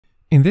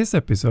In this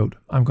episode,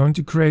 I'm going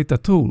to create a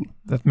tool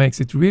that makes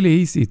it really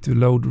easy to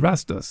load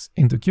rasters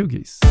into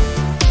QGIS.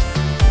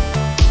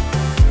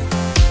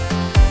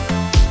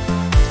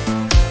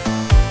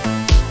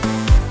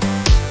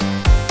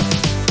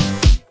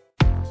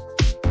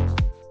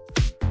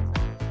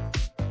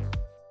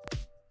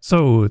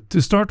 So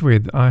to start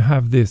with, I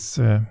have this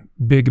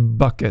big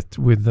bucket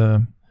with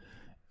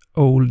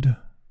old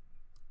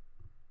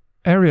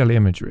aerial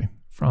imagery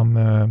from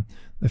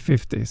the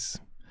 50s.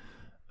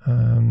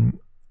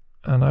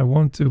 And I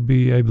want to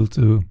be able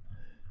to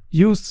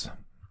use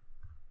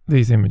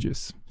these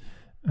images.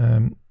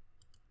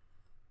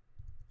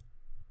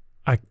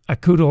 I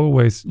could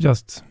always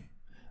just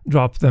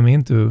drop them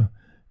into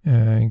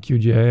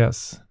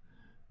QGIS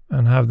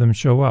and have them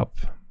show up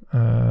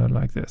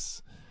like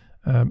this.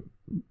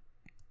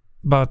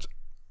 But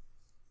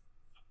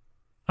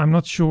I'm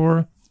not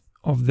sure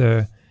of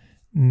the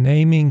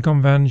naming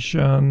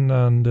convention,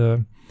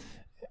 and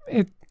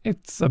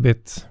it's a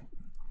bit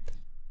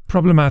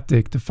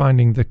problematic to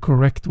finding the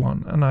correct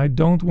one, and I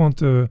don't want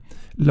to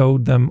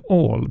load them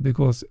all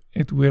because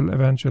it will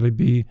eventually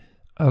be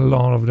a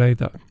lot of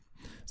data.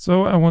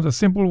 So I want a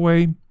simple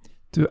way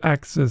to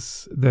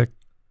access the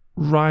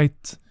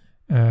right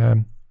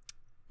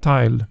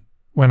tile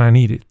when I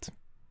need it.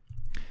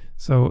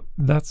 So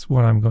that's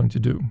what I'm going to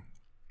do.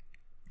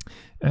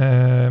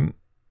 To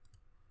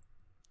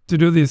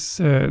do this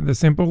the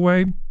simple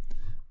way,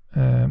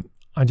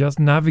 I just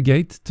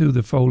navigate to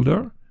the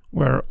folder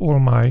where all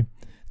my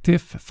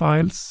TIFF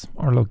files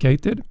are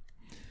located,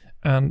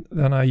 and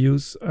then I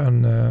use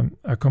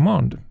a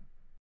command.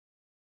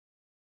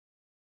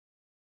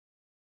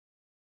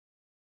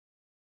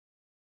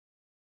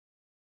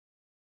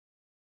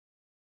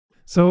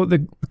 So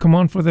the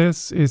command for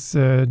this is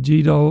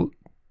gdaltindex.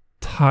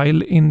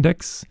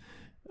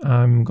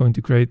 I'm going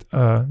to create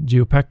a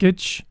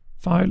geopackage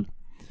file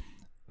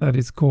that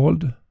is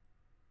called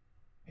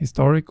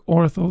historic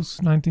orthos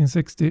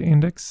 1960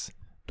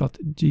 index.gpkg.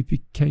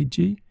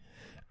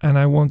 And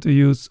I want to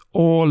use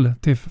all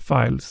TIFF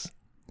files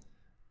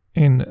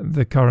in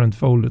the current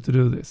folder to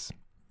do this.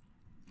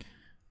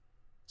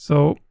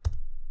 So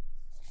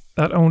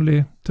that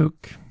only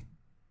took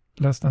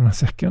less than a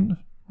second,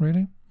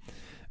 really.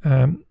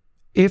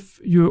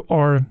 If you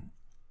are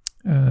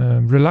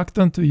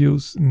reluctant to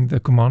use the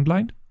command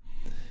line,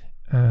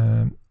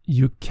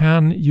 you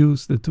can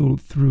use the tool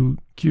through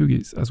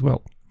QGIS as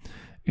well.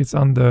 It's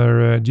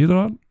under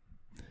gdal,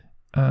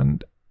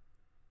 and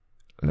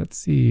let's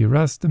see,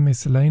 raster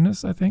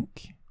miscellaneous, I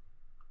think.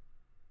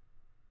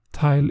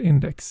 Tile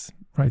index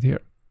right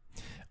here.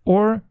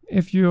 Or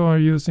if you are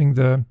using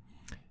the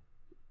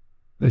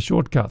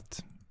shortcut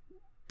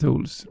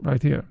tools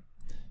right here,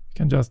 you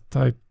can just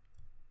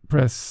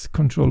press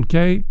Ctrl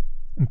K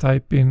and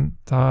type in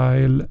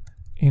tile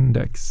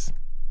index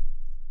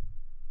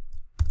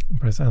and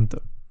press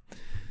enter.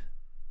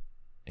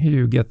 Here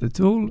you get the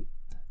tool,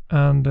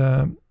 and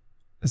the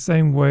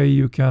same way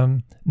you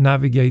can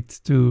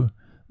navigate to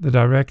the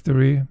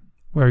directory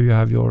where you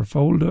have your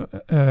folder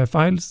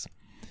files.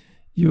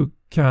 You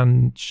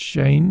can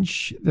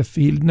change the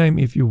field name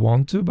if you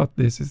want to, but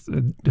this is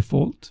the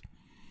default.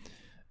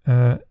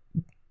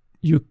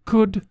 You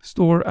could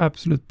store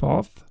absolute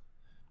path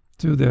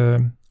to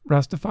the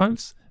raster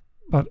files,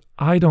 but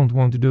I don't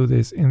want to do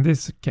this in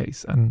this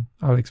case, and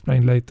I'll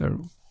explain later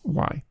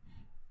why.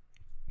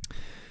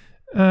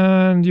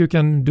 And you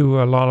can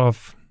do a lot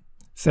of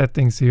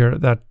settings here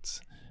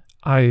that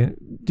I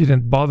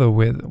didn't bother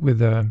with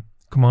the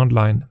command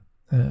line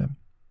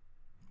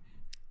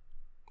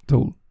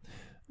tool.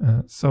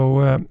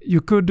 So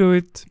you could do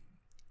it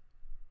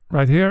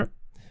right here,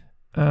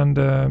 and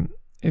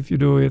if you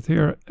do it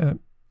here,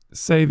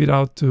 save it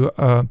out to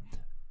a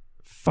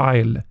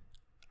file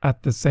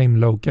at the same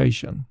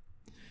location.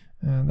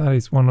 That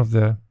is one of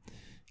the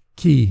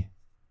key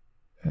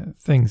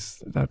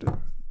things that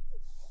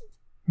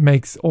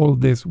makes all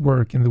this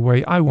work in the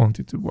way I want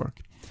it to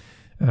work.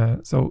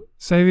 So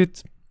save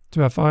it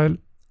to a file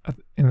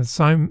in the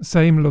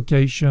same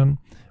location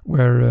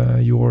where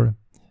your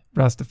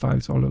raster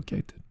files are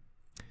located.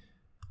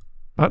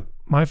 But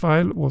my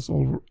file was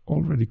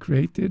already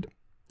created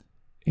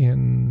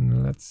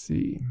in, let's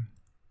see,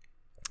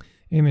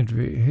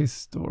 imagery,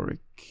 historic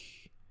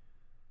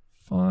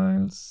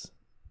files,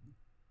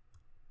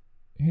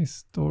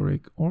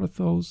 historic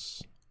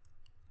orthos,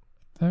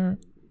 there.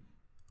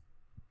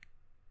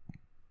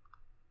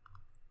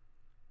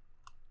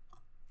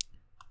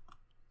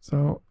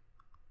 So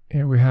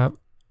here we have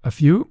a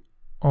few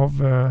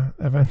of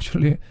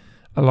eventually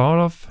a lot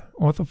of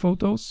ortho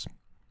photos.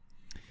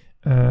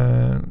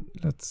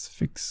 Let's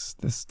fix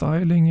the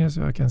styling here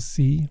so I can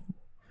see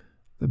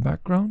the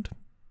background.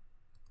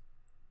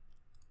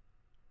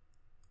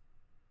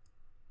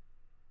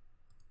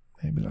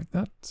 Maybe like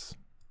that.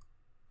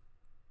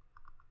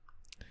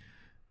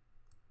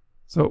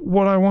 So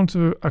what I want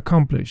to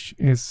accomplish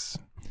is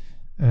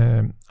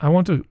I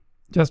want to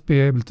just be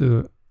able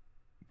to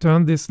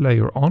turn this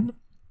layer on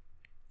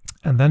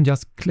and then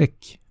just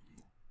click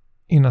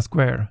in a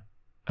square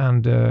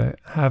and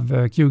have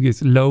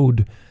QGIS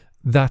load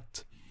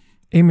that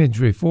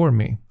imagery for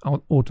me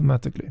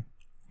automatically.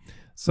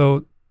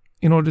 So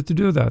in order to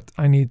do that,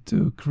 I need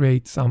to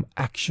create some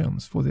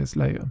actions for this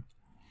layer.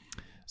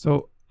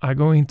 So I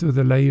go into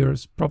the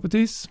layers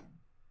properties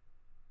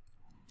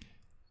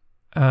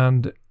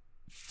and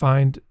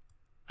find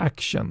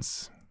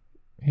actions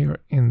here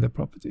in the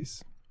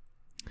properties.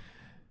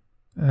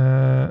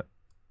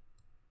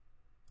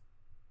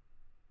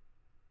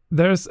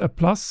 There's a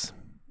plus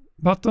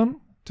button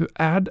to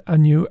add a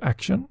new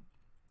action.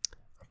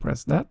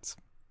 Press that.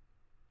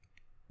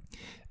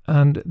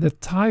 And the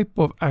type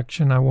of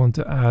action I want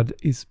to add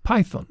is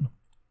Python.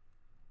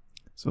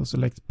 So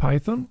select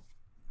Python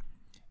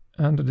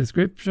and the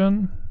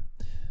description,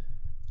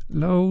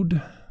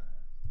 load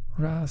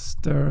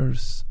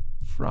rasters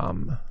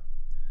from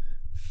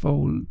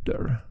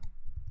folder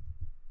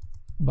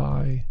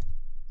by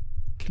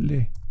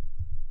click.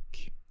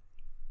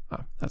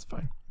 That's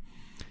fine.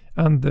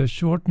 And the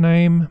short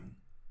name,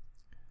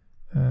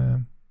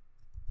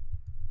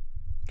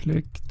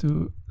 click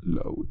to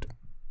load.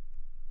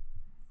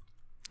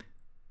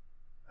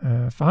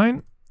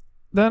 Fine.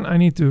 Then I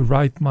need to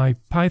write my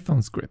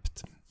Python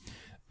script.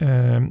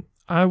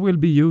 I will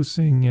be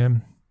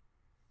using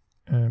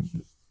the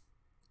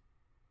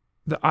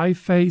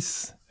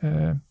iFace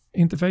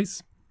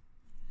interface.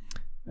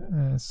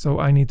 So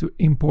I need to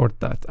import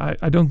that.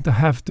 I don't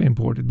have to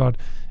import it, but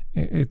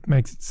it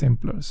makes it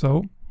simpler.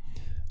 So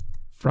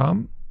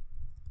from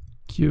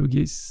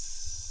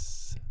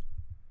QGIS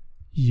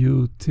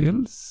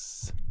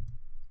utils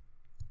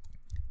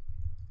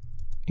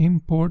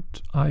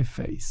import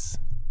iFace.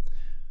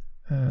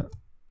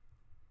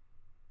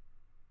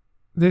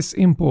 This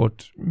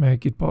import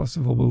make it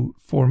possible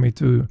for me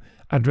to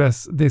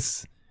address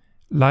this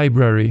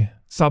library,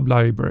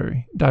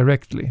 sub-library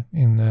directly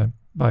in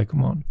by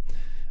command.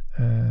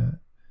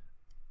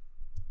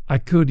 I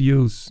could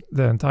use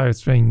the entire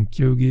string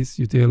QGIS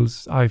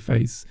utils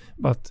iFace,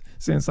 but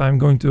since I'm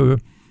going to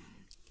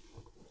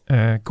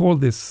call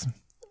this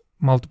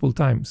multiple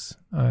times,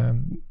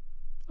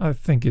 I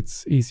think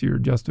it's easier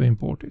just to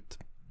import it.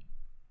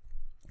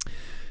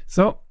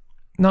 So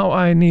now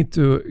I need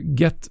to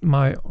get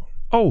my...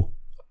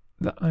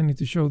 I need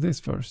to show this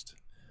first.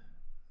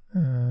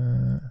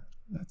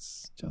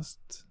 Let's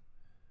just...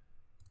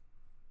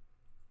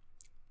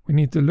 We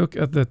need to look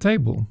at the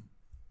table.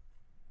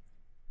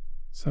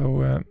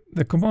 So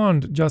the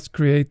command just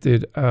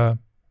created a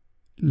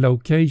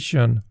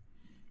location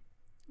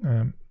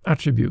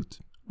attribute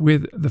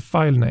with the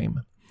file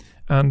name.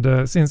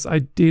 And since I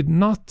did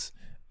not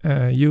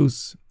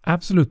use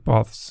absolute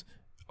paths,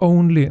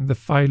 only the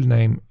file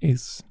name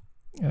is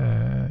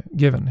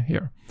given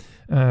here.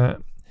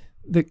 The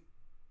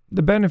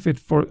benefit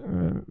for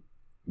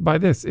by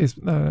this is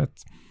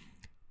that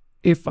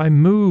if I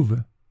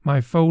move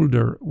my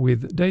folder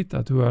with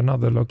data to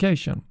another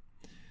location,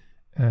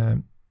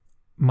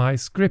 my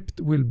script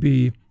will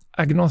be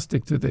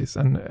agnostic to this,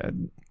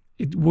 and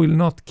it will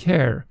not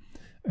care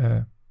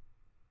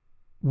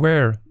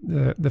where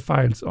the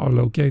files are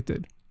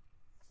located.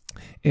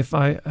 If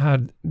I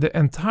had the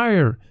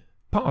entire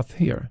path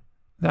here,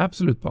 the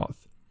absolute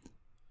path,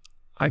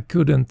 I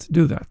couldn't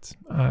do that.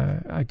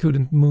 I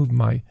couldn't move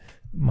my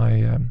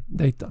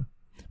data.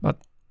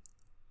 But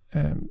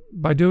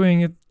by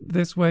doing it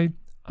this way,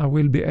 I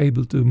will be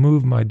able to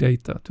move my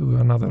data to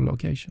another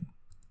location.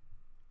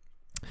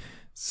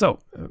 So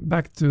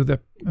back to the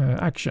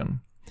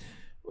action.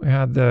 We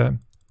had the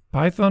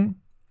Python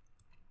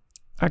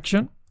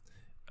action,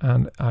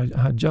 and I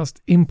had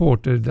just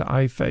imported the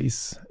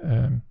iFace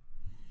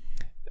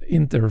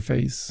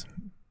interface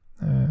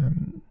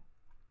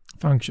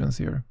functions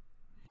here.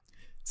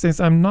 Since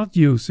I'm not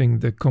using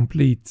the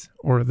complete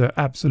or the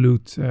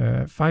absolute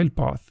file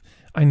path,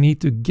 I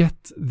need to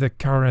get the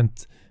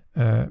current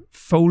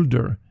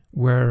folder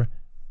where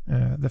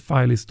the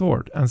file is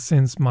stored. And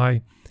since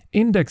my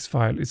index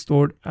file is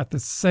stored at the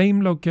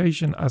same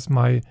location as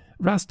my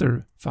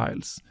raster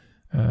files,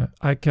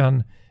 I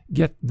can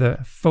get the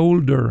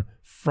folder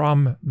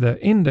from the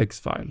index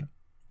file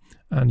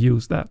and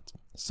use that.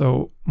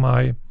 So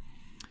my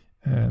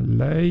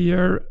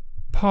layer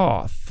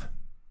path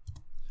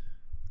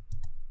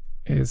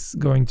is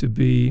going to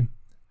be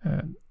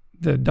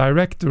the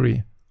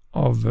directory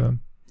of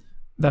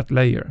that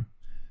layer.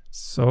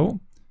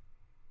 So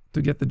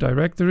to get the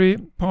directory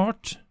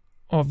part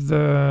of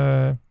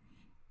the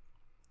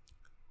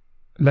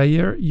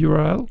layer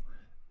URL,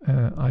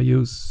 I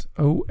use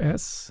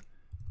os.path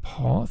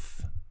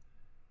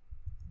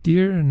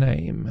dir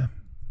name.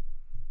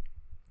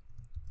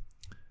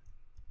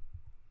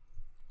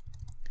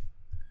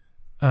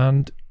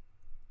 And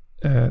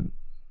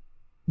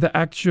the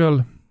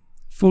actual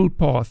full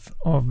path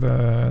of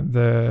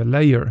the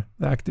layer,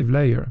 the active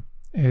layer,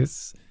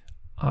 is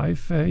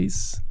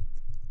iFace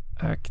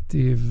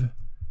active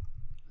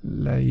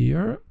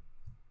layer,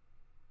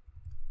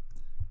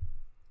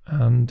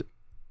 and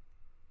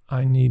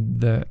I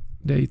need the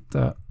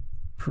data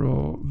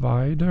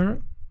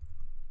provider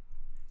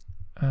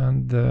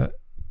and the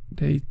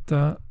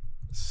data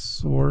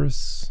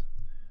source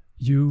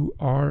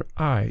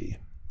URI.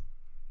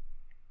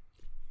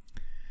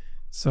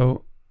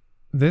 So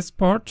this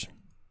part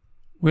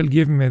will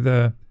give me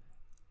the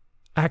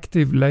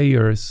active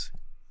layers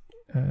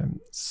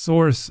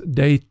source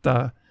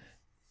data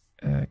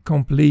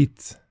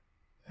complete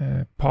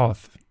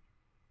path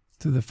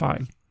to the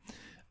file,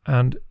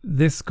 and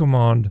this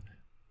command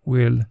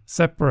will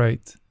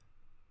separate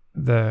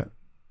the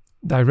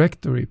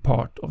directory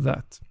part of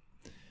that.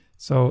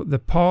 So the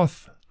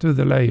path to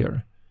the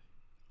layer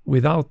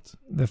without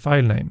the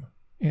file name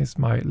is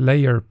my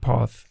layer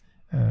path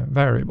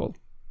variable.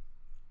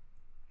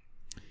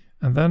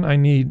 And then I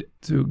need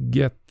to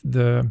get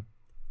the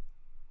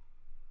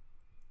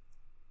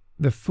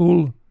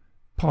full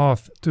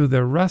path to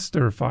the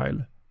raster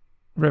file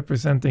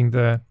representing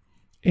the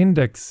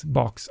index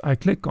box I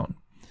click on.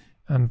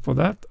 And for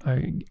that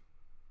I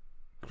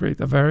create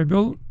a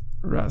variable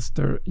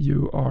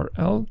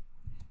rasterurl,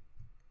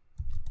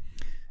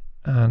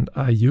 and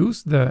I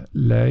use the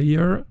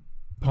layer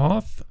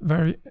path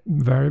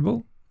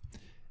variable,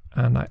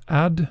 and I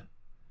add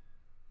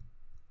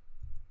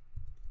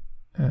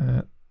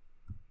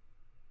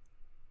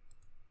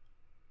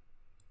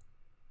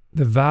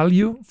the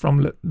value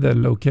from the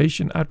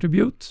location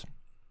attribute,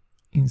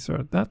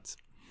 insert that.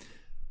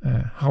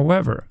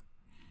 However,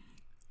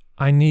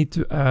 I need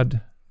to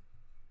add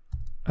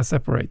a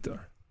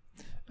separator.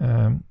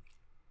 In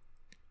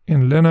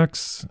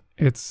Linux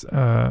it's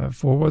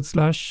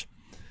 /.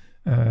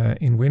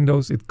 In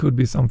Windows it could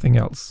be something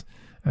else.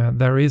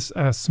 There is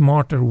a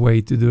smarter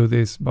way to do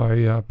this by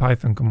a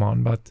Python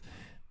command, but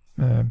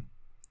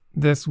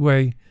this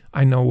way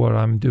I know what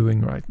I'm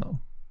doing right now.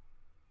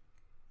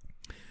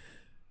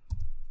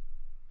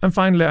 And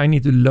finally I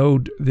need to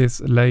load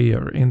this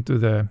layer into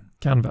the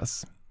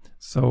canvas.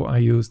 So I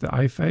use the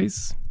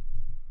iFace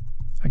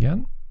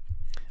again,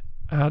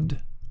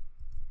 add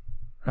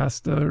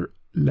raster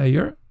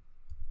layer,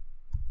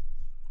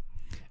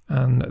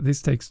 and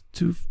this takes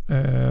two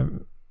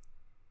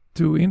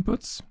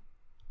inputs,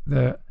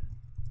 the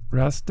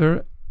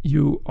raster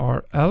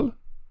URL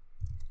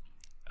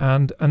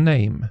and a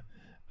name,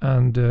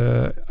 and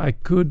I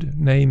could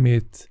name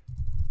it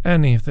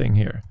anything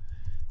here.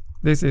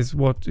 This is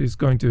what is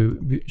going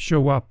to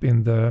show up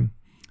in the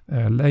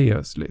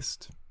layers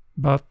list,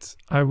 but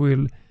I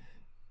will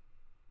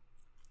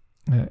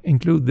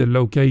include the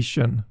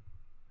location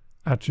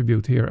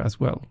attribute here as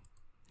well,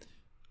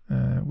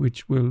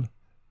 which will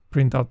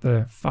print out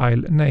the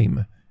file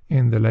name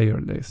in the layer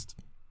list.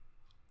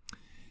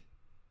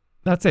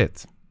 That's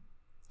it.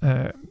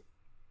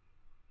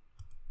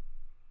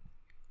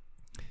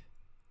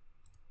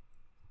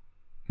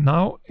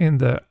 Now in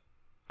the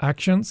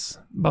Actions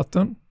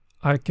button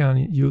I can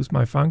use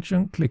my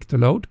function click to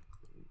load,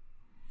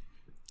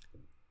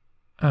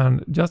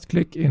 and just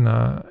click in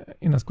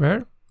a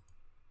square,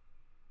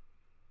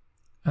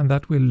 and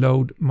that will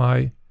load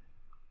my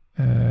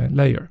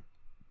layer.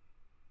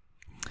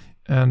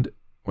 And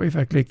if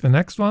I click the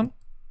next one,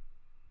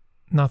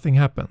 nothing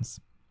happens.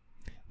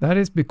 That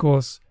is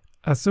because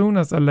as soon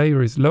as a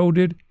layer is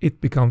loaded,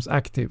 it becomes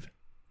active.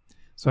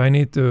 So I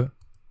need to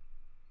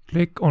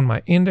click on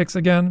my index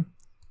again,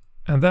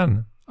 and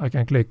then I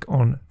can click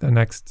on the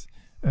next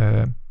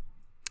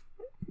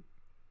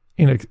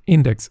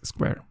index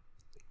square.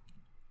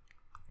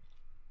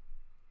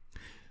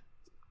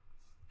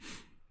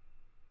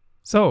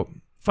 So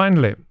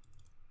finally,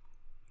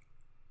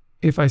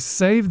 if I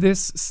save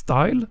this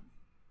style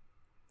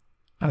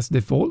as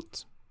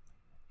default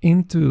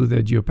into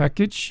the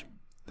geopackage,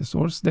 the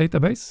source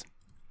database,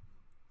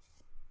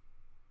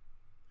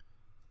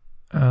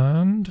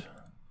 and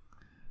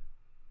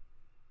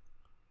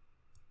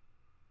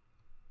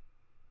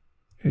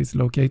it's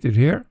located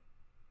here,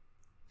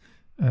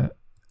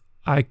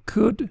 I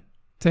could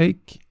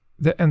take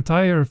the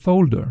entire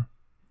folder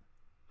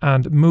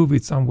and move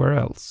it somewhere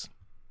else.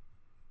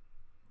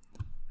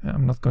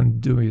 I'm not going to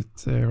do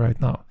it right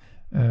now.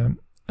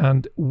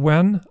 And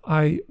when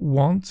I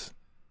want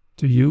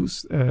to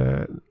use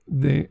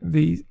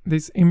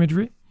this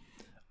imagery,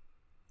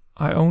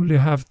 I only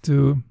have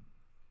to,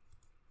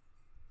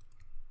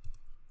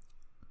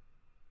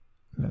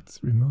 let's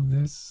remove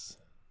this.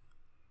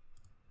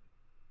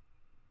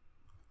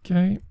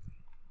 Okay,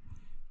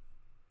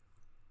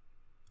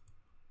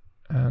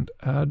 and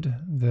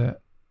add the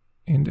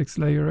index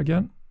layer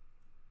again.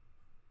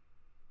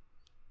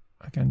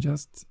 I can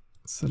just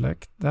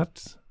select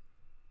that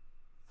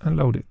and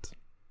load it.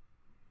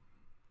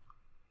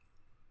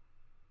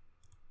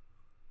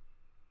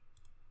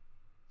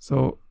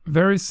 So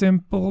very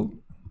simple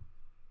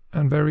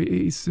and very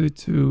easy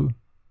to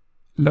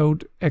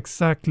load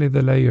exactly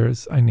the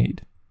layers I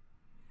need.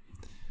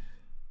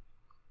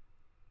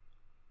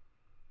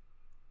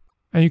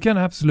 And you can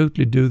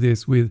absolutely do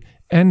this with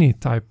any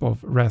type of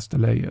raster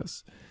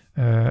layers.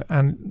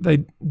 And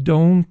they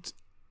don't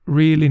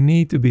really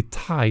need to be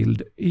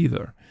tiled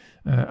either.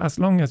 As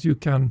long as you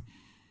can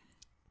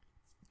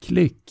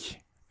click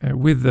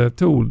with the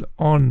tool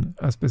on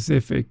a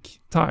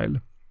specific tile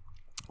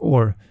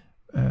or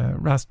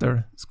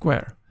raster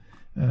square,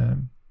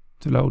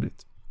 to load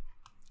it.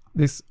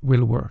 This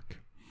will work.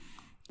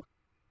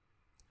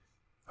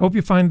 Hope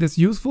you find this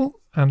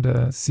useful,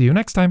 and see you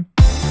next time.